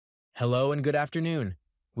Hello and good afternoon.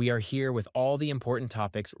 We are here with all the important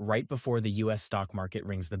topics right before the U.S. stock market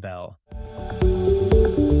rings the bell.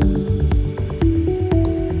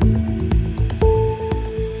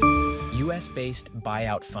 U.S.-based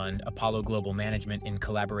buyout fund Apollo Global Management, in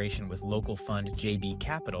collaboration with local fund JB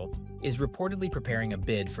Capital, is reportedly preparing a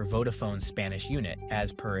bid for Vodafone's Spanish unit,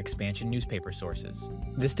 as per expansion newspaper sources.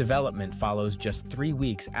 This development follows just 3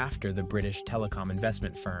 weeks after the British telecom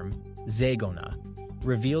investment firm, Zegona,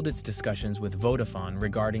 revealed its discussions with Vodafone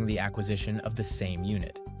regarding the acquisition of the same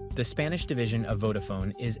unit. The Spanish division of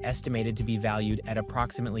Vodafone is estimated to be valued at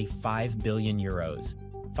approximately 5 billion euros,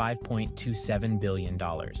 $5.27 billion.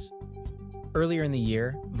 Earlier in the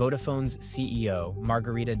year, Vodafone's CEO,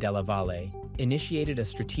 Margarita Della Valle, initiated a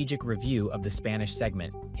strategic review of the Spanish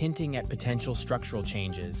segment, hinting at potential structural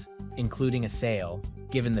changes, including a sale,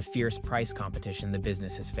 given the fierce price competition the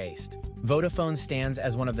business has faced. Vodafone stands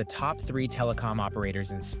as one of the top 3 telecom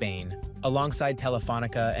operators in Spain, alongside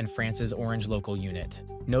Telefónica and France's Orange local unit.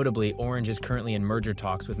 Notably, Orange is currently in merger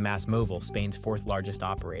talks with MásMóvil, Spain's 4th largest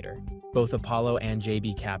operator. Both Apollo and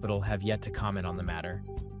JB Capital have yet to comment on the matter.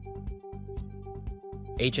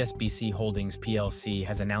 HSBC Holdings Plc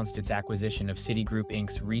has announced its acquisition of Citigroup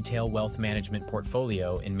Inc's retail wealth management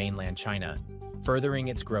portfolio in mainland China, furthering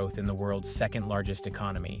its growth in the world's 2nd largest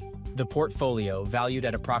economy. The portfolio, valued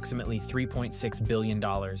at approximately $3.6 billion,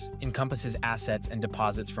 encompasses assets and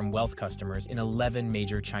deposits from wealth customers in 11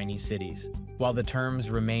 major Chinese cities. While the terms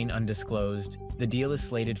remain undisclosed, the deal is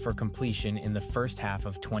slated for completion in the first half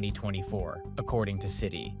of 2024, according to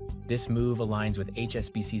Citi. This move aligns with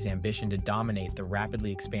HSBC's ambition to dominate the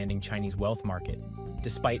rapidly expanding Chinese wealth market,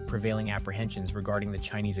 despite prevailing apprehensions regarding the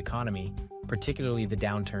Chinese economy, particularly the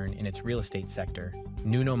downturn in its real estate sector.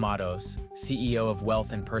 Nuno Matos, CEO of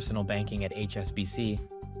Wealth and Personal Banking at HSBC,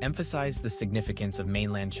 emphasized the significance of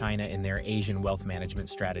mainland China in their Asian wealth management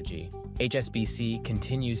strategy. HSBC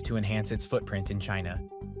continues to enhance its footprint in China,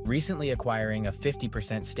 recently acquiring a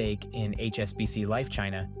 50% stake in HSBC Life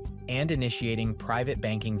China and initiating private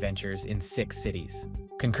banking ventures in 6 cities.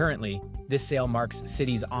 Concurrently, this sale marks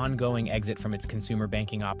Citi's ongoing exit from its consumer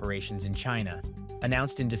banking operations in China,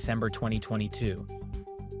 announced in December 2022.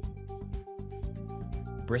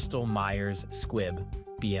 Bristol-Myers Squibb,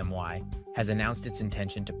 BMY, has announced its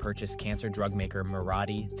intention to purchase cancer drugmaker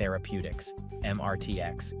Mirati Therapeutics,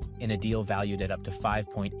 MRTX, in a deal valued at up to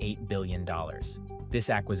 $5.8 billion. This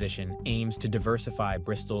acquisition aims to diversify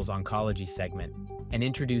Bristol's oncology segment and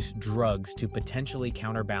introduce drugs to potentially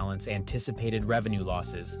counterbalance anticipated revenue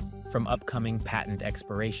losses from upcoming patent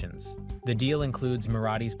expirations. The deal includes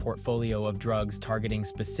Mirati's portfolio of drugs targeting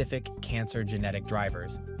specific cancer genetic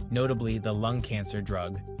drivers, notably the lung cancer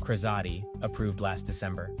drug Krazati, approved last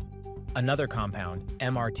December. Another compound,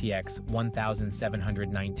 MRTX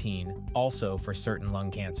 1719, also for certain lung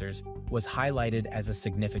cancers, was highlighted as a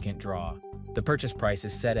significant draw. The purchase price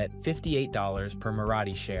is set at $58 per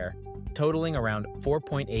Mirati share, totaling around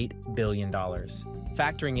 $4.8 billion.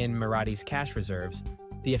 Factoring in Mirati's cash reserves,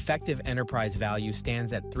 the effective enterprise value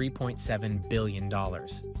stands at $3.7 billion.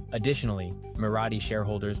 Additionally, Mirati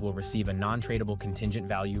shareholders will receive a non-tradable contingent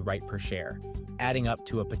value right per share, adding up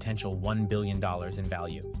to a potential $1 billion in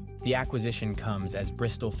value. The acquisition comes as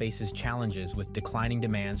Bristol faces challenges with declining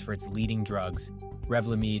demands for its leading drugs,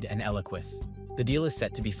 Revlimid and Eliquis. The deal is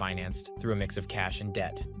set to be financed through a mix of cash and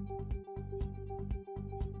debt.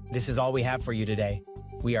 This is all we have for you today.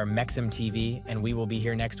 We are MEXEM TV, and we will be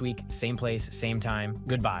here next week, same place, same time.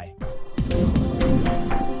 Goodbye.